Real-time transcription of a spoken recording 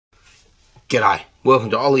G'day, welcome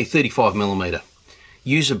to Oly35mm,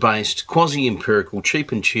 user-based, quasi-empirical,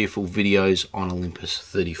 cheap and cheerful videos on Olympus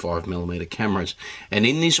 35mm cameras. And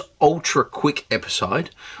in this ultra-quick episode,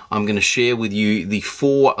 I'm going to share with you the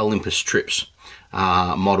 4 Olympus trips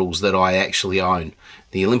models that I actually own.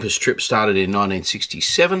 The Olympus trip started in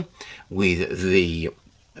 1967 with the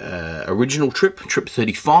original trip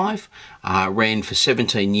 35, ran for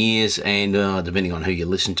 17 years and depending on who you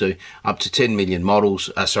listen to, up to 10 million models,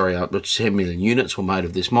 up to 10 million units were made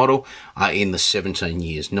of this model in the 17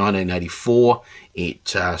 years. 1984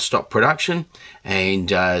 it stopped production, and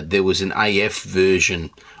there was an AF version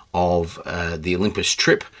of the Olympus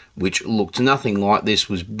trip which looked nothing like this,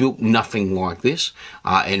 was built nothing like this,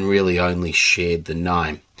 and really only shared the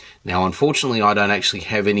name. Now, unfortunately, I don't actually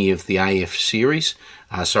have any of the AF series,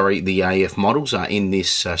 the AF models are in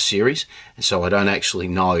this series, and so I don't actually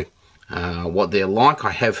know what they're like.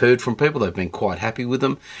 I have heard from people they've been quite happy with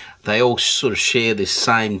them. They all sort of share this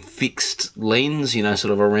same fixed lens, you know,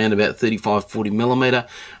 sort of around about 35-40mm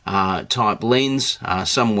type lens.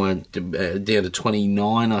 Some were down to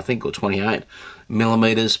 29, I think, or 28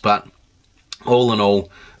 millimeters, but all in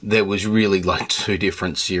all, there was really like 2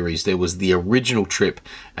 different series. There was the original trip,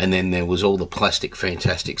 and then there was all the plastic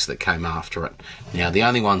fantastics that came after it. Now, the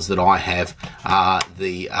only ones that I have are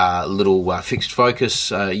the little fixed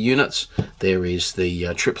focus units. There is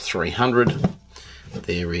the Trip 300.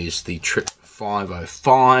 There is the Trip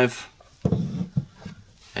 505.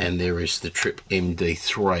 And there is the Trip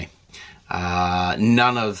MD3.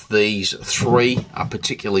 None of these 3 are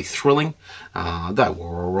particularly thrilling. They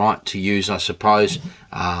were alright to use, I suppose,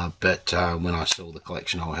 but when I sell the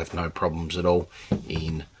collection, I'll have no problems at all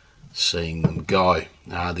in seeing them go.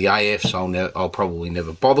 The AFs I'll probably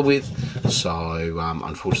never bother with, so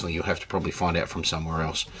unfortunately you'll have to probably find out from somewhere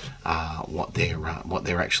else what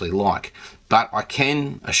they're actually like. But I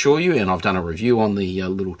can assure you, and I've done a review on the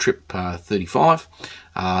little Trip 35,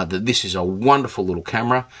 that this is a wonderful little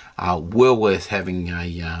camera, well worth having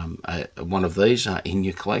one of these in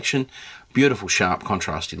your collection. Beautiful, sharp,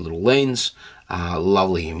 contrasty little lens,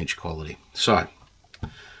 lovely image quality. So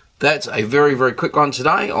that's a very, very quick one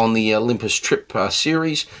today on the Olympus Trip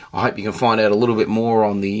series. I hope you can find out a little bit more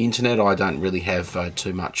on the internet. I don't really have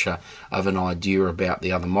too much of an idea about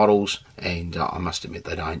the other models, and I must admit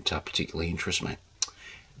they don't particularly interest me.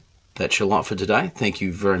 That's your lot for today. Thank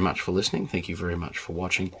you very much for listening. Thank you very much for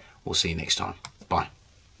watching. We'll see you next time. Bye.